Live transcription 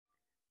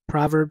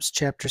Proverbs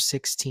chapter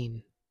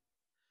 16.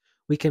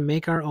 We can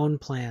make our own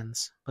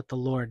plans, but the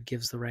Lord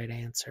gives the right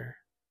answer.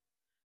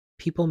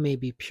 People may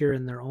be pure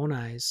in their own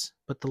eyes,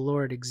 but the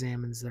Lord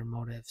examines their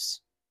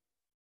motives.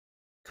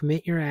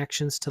 Commit your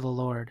actions to the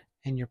Lord,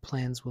 and your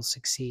plans will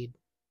succeed.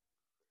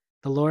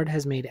 The Lord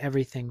has made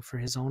everything for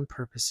his own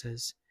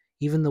purposes,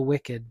 even the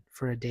wicked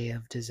for a day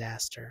of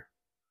disaster.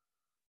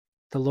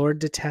 The Lord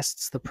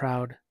detests the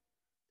proud.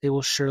 They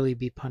will surely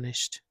be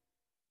punished.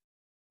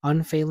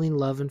 Unfailing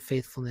love and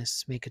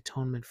faithfulness make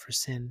atonement for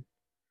sin.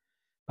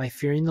 By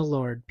fearing the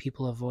Lord,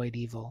 people avoid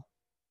evil.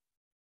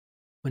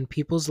 When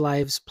people's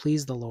lives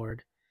please the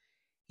Lord,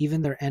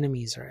 even their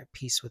enemies are at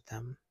peace with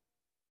them.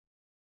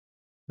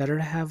 Better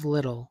to have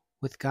little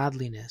with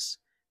godliness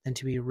than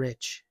to be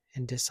rich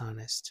and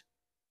dishonest.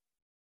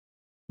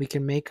 We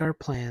can make our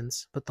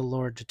plans, but the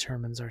Lord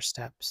determines our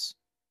steps.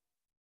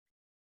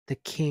 The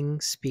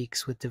king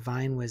speaks with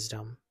divine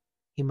wisdom.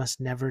 He must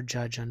never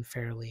judge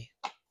unfairly.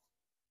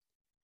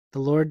 The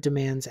Lord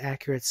demands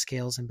accurate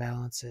scales and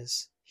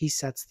balances. He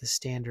sets the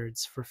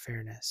standards for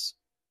fairness.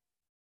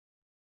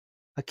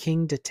 A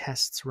king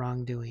detests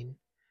wrongdoing,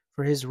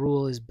 for his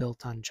rule is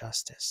built on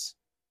justice.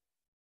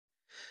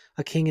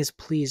 A king is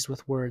pleased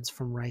with words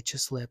from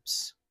righteous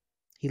lips.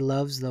 He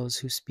loves those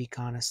who speak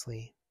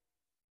honestly.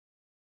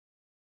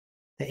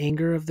 The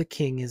anger of the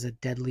king is a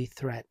deadly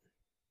threat.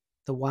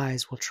 The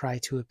wise will try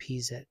to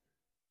appease it.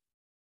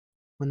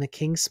 When the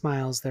king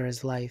smiles, there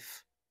is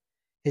life.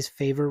 His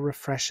favor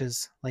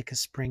refreshes like a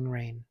spring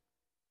rain.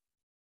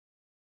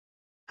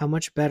 How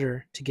much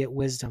better to get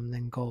wisdom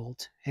than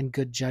gold, and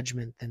good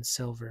judgment than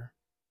silver.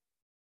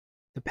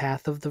 The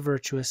path of the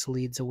virtuous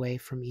leads away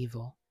from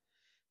evil.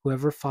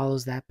 Whoever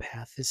follows that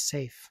path is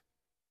safe.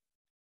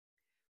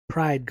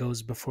 Pride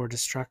goes before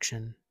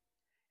destruction,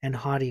 and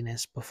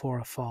haughtiness before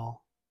a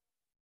fall.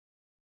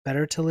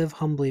 Better to live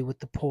humbly with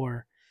the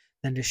poor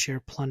than to share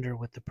plunder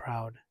with the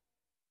proud.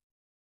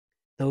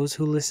 Those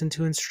who listen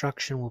to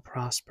instruction will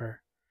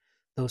prosper.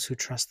 Those who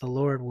trust the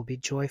Lord will be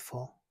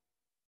joyful.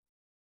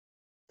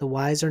 The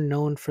wise are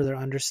known for their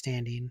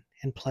understanding,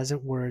 and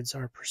pleasant words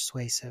are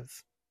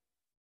persuasive.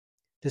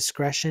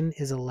 Discretion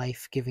is a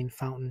life-giving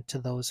fountain to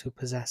those who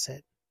possess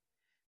it,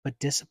 but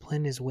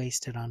discipline is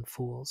wasted on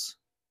fools.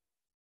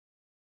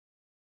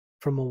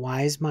 From a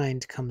wise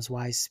mind comes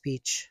wise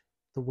speech.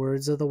 The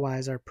words of the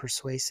wise are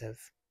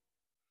persuasive.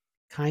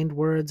 Kind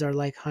words are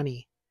like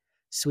honey,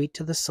 sweet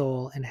to the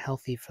soul and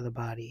healthy for the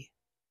body.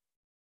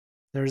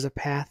 There is a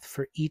path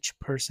for each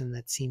person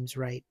that seems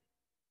right,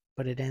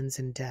 but it ends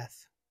in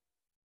death.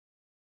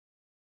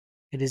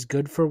 It is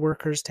good for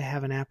workers to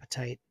have an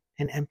appetite.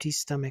 An empty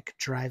stomach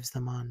drives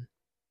them on.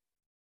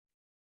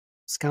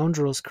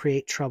 Scoundrels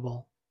create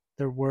trouble.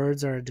 Their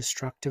words are a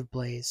destructive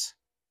blaze.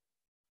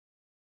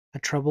 A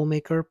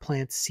troublemaker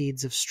plants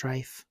seeds of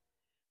strife.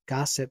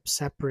 Gossip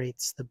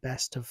separates the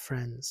best of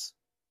friends.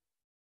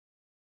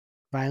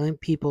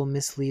 Violent people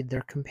mislead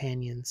their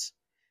companions,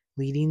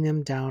 leading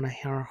them down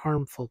a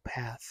harmful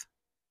path.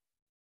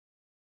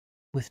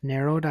 With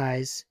narrowed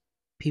eyes,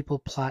 people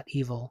plot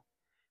evil.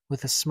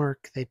 With a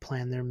smirk, they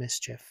plan their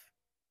mischief.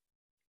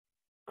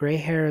 Gray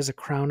hair is a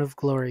crown of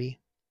glory.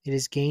 It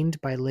is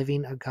gained by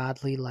living a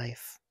godly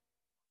life.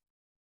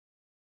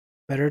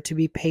 Better to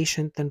be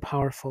patient than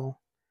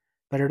powerful.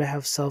 Better to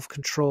have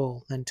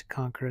self-control than to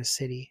conquer a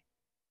city.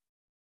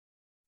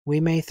 We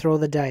may throw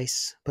the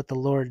dice, but the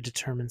Lord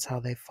determines how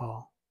they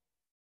fall.